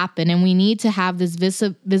to happen. And we need to have this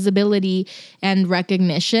visibility and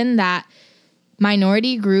recognition that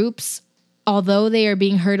minority groups, although they are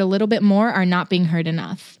being heard a little bit more, are not being heard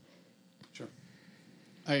enough. Sure.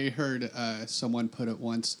 I heard someone put it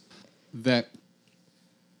once that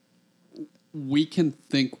we can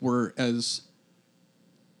think we're as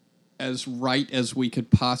right as we could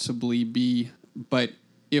possibly be, but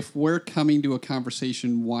if we're coming to a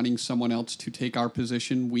conversation wanting someone else to take our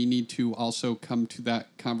position, we need to also come to that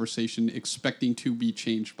conversation expecting to be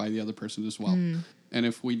changed by the other person as well. And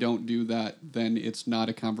if we don't do that, then it's not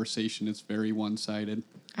a conversation. It's very one-sided.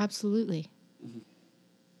 Absolutely.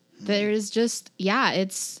 There's just,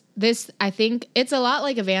 it's this, I think it's a lot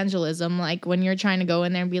like evangelism, like when you're trying to go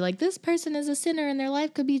in there and be like, this person is a sinner and their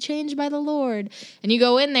life could be changed by the Lord. And you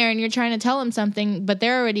go in there and you're trying to tell them something, but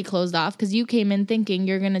they're already closed off because you came in thinking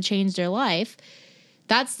you're going to change their life.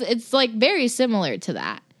 It's like very similar to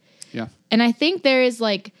that. Yeah. And I think there is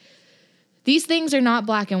like, these things are not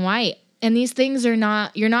black and white. And these things are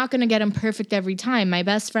not, you're not going to get them perfect every time. My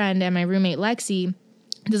best friend and my roommate, Lexi,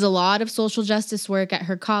 does a lot of social justice work at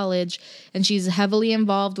her college, and she's heavily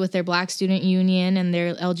involved with their Black Student Union and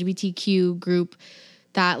their LGBTQ group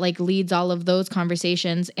that like leads all of those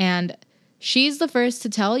conversations. And she's the first to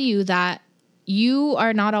tell you that you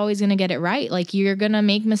are not always going to get it right. Like you're going to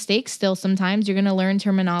make mistakes still sometimes. You're going to learn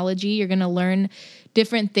terminology. You're going to learn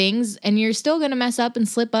different things, and you're still going to mess up and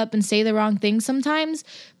slip up and say the wrong thing sometimes.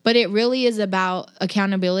 But it really is about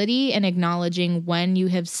accountability and acknowledging when you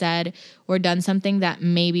have said or done something that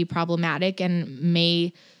may be problematic and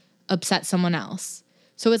may upset someone else.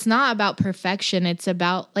 So it's not about perfection. It's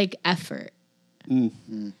about like effort.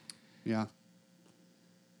 Yeah.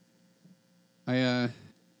 I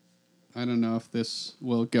don't know if this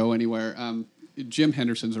will go anywhere. Jim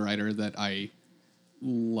Henderson's a writer that I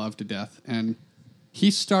love to death, and he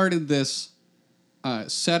started this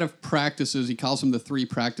set of practices. He calls them the 3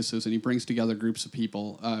 practices, and he brings together groups of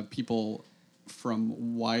people, people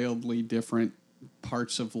from wildly different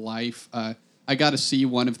parts of life. I got to see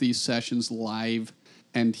one of these sessions live,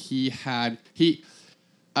 and he had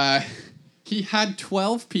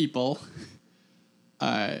 12 people.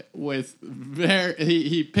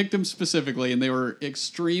 He picked them specifically, and they were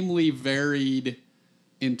extremely varied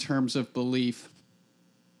in terms of belief.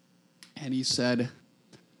 And he said,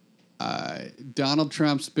 Donald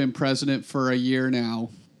Trump's been president for a year now.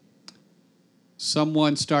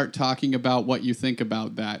 Someone start talking about what you think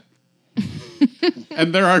about that.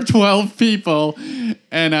 And there are 12 people,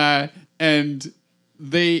 and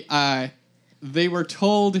they were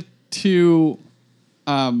told to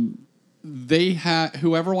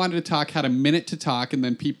whoever wanted to talk had a minute to talk, and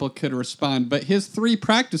then people could respond. But his 3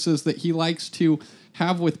 practices that he likes to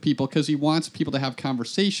have with people, because he wants people to have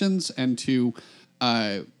conversations and to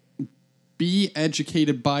be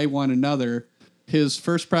educated by one another. His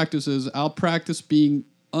first practice is, I'll practice being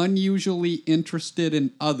unusually interested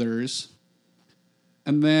in others.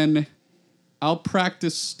 And then I'll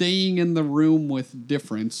practice staying in the room with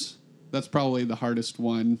difference. That's probably the hardest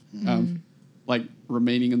one. Like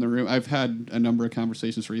remaining in the room. I've had a number of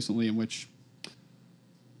conversations recently in which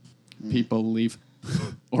people leave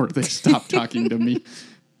or they stop talking to me.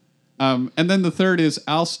 And then the third is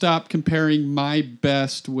I'll stop comparing my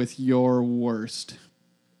best with your worst.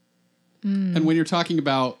 And when you're talking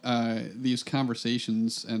about these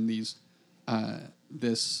conversations and these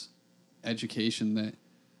this education that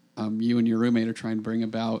you and your roommate are trying to bring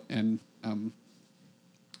about, and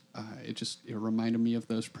it reminded me of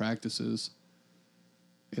those practices.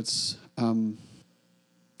 It's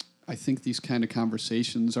I think these kind of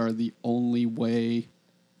conversations are the only way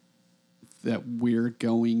that we're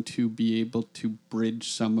going to be able to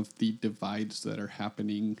bridge some of the divides that are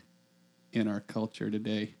happening in our culture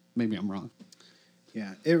today. Maybe I'm wrong.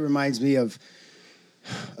 Yeah, it reminds me of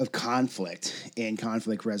conflict and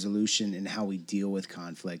conflict resolution and how we deal with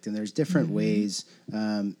conflict. And there's different ways.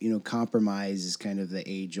 Compromise is kind of the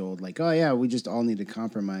age-old, like, oh, yeah, we just all need to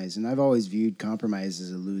compromise. And I've always viewed compromise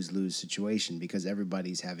as a lose-lose situation because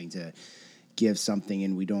everybody's having to give something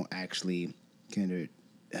and we don't actually kind of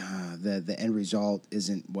the end result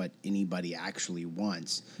isn't what anybody actually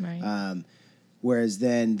wants. Right. Whereas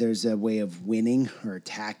then there's a way of winning or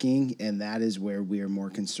attacking, and that is where we are more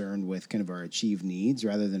concerned with kind of our achieved needs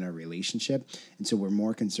rather than our relationship. And so we're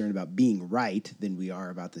more concerned about being right than we are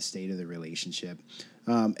about the state of the relationship.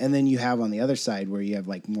 And then you have on the other side where you have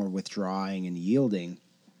like more withdrawing and yielding.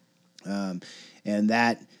 And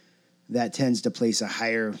that tends to place a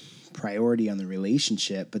higher priority on the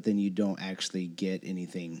relationship, but then you don't actually get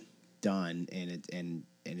anything done, and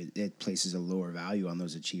it places a lower value on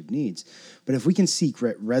those achieved needs. But if we can seek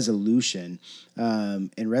resolution,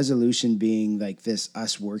 and resolution being like this,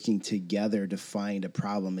 us working together to find a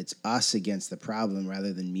problem, it's us against the problem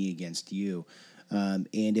rather than me against you. And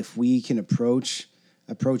if we can approach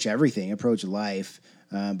life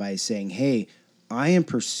by saying, hey, I am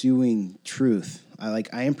pursuing truth. I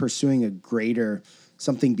am pursuing a greater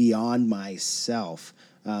something beyond myself.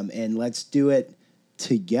 And let's do it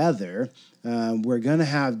together. We're going to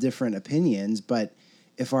have different opinions, but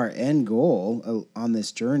if our end goal on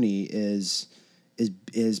this journey is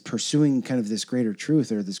pursuing kind of this greater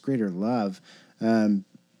truth or this greater love, then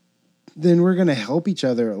we're going to help each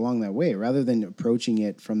other along that way rather than approaching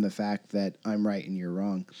it from the fact that I'm right and you're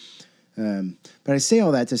wrong. But I say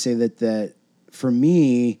all that to say that for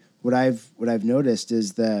me, what I've noticed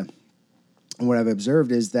is what I've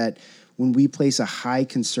observed is that when we place a high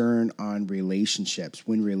concern on relationships,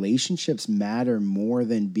 when relationships matter more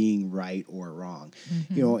than being right or wrong,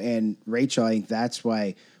 and Rachel, I think that's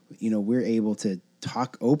why, we're able to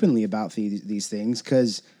talk openly about these things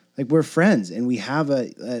because like we're friends and we have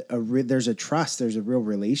there's a trust, there's a real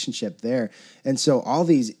relationship there. And so all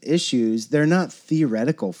these issues, they're not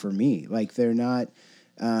theoretical for me. Like they're not,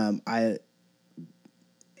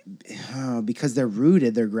 because they're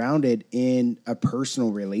grounded in a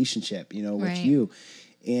personal relationship, with you.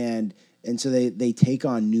 And so they take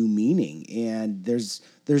on new meaning, and there's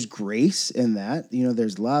grace in that,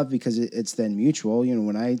 there's love because it's then mutual.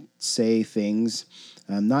 When I say things,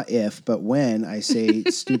 not if, but when I say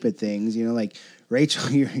stupid things, like Rachel,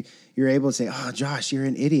 you're able to say, oh, Josh, you're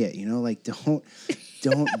an idiot, like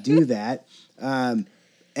don't do that. And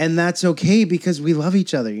that's okay because we love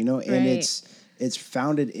each other, and it's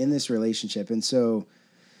founded in this relationship. And so,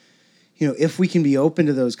 if we can be open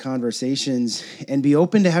to those conversations and be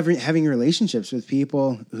open to having relationships with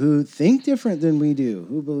people who think different than we do,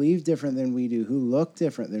 who believe different than we do, who look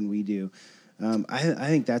different than we do, I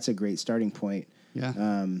think that's a great starting point. Yeah.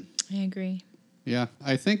 I agree. Yeah.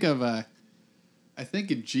 I think of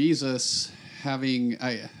Jesus having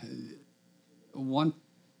one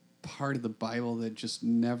part of the Bible that just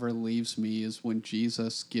never leaves me is when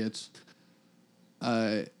Jesus gets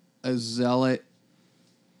a zealot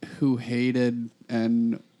who hated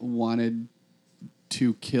and wanted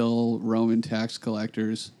to kill Roman tax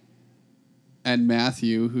collectors, and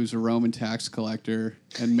Matthew, who's a Roman tax collector,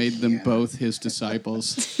 and made them both his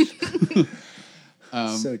disciples.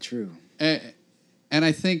 So true. And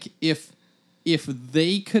I think if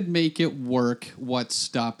they could make it work, what's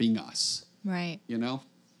stopping us? Right.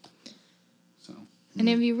 So. And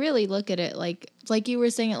if you really look at it, like you were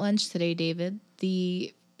saying at lunch today, David,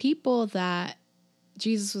 the people that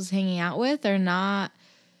Jesus was hanging out with are not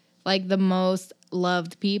like the most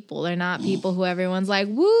loved people. They're not people who everyone's like,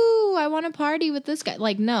 woo, I want to party with this guy.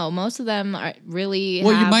 Like, no, most of them are really.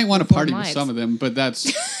 Well, you might want to party with some of them, but that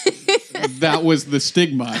was the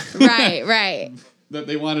stigma. Right. That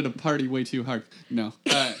they wanted to party way too hard. No.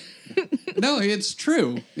 No, it's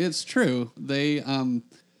true. It's true. They,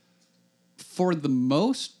 for the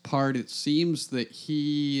most part, it seems that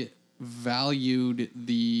he valued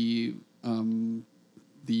the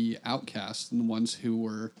outcasts and the ones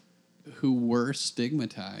who were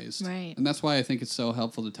stigmatized. Right. And that's why I think it's so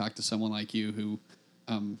helpful to talk to someone like you who,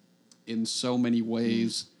 in so many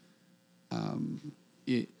ways,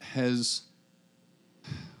 it has,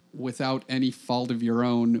 without any fault of your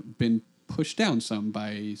own, been pushed down some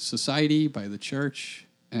by society, by the church.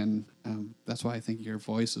 And that's why I think your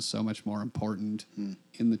voice is so much more important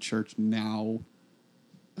in the church now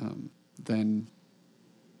than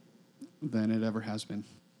it ever has been.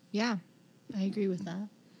 Yeah, I agree with that.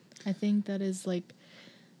 I think that is like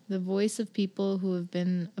the voice of people who have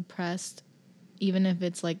been oppressed, even if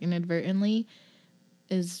it's like inadvertently,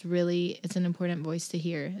 it's an important voice to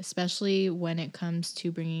hear, especially when it comes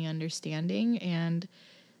to bringing understanding. And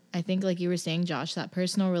I think, like you were saying, Josh, that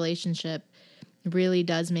personal relationship really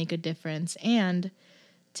does make a difference. And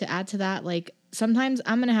to add to that, like, sometimes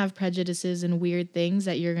I'm going to have prejudices and weird things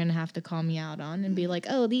that you're going to have to call me out on and be like,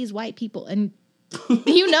 oh, these white people. And,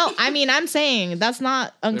 I'm saying that's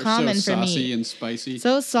not uncommon They're so for me. saucy and spicy.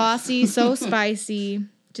 So saucy, so spicy,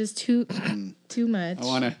 just too much.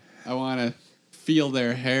 I want to feel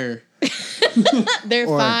their hair. Their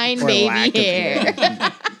fine or lack baby of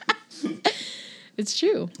hair. It's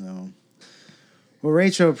true. No. Well,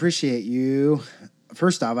 Rachel, appreciate you.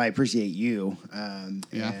 First off, I appreciate you, and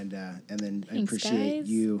then I Thanks, appreciate guys.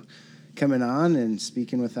 you coming on and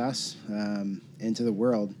speaking with us into the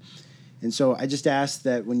world. And so I just ask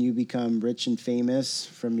that when you become rich and famous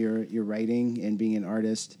from your writing and being an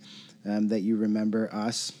artist, that you remember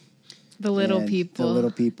us. The little people. The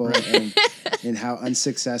little people and how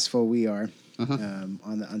unsuccessful we are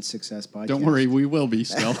on the Unsuccess podcast. Don't worry, we will be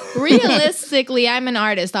still. Realistically, I'm an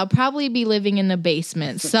artist. I'll probably be living in a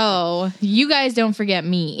basement. So you guys don't forget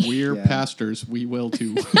me. We're Yeah. pastors. We will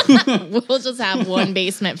too. We'll just have one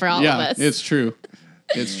basement for all of Yeah, us. it's true.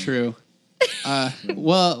 It's true.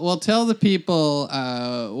 Well, tell the people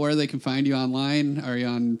where they can find you online. Are you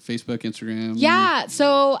on Facebook, Instagram? Yeah,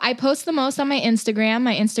 so I post the most on my Instagram.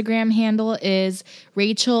 My Instagram handle is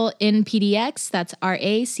Rachel in PDX. That's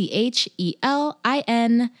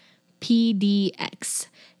RACHELINPDX.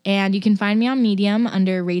 And you can find me on Medium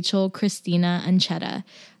under Rachel Christina Anchetta.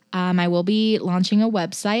 I will be launching a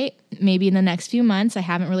website maybe in the next few months. I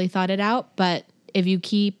haven't really thought it out, but if you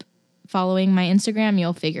keep following my Instagram,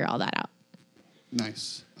 you'll figure all that out.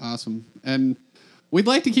 Nice. Awesome. And we'd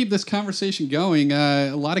like to keep this conversation going.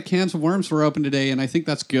 A lot of cans of worms were open today, and I think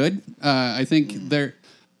that's good. I think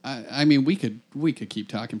we could keep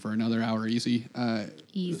talking for another hour easy.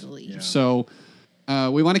 Easily. Yeah. So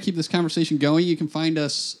we want to keep this conversation going. You can find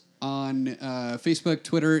us on Facebook,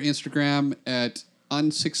 Twitter, Instagram at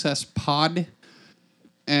UnsuccessPod.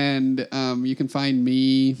 And you can find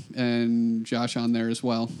me and Josh on there as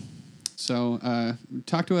well. So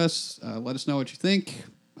talk to us. Let us know what you think.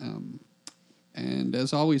 And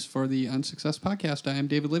as always, for the Unsuccess Podcast, I am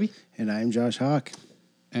David Libby. And I'm Josh Hawk.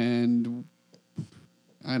 And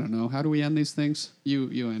I don't know. How do we end these things?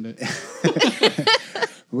 You end it.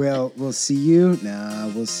 We'll see you.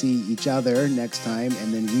 We'll see each other next time,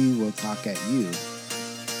 and then we will talk at you.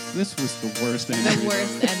 This was the worst ending. The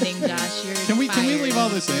worst ending, Josh. You're Can we fired. leave all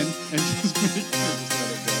this in and just make sure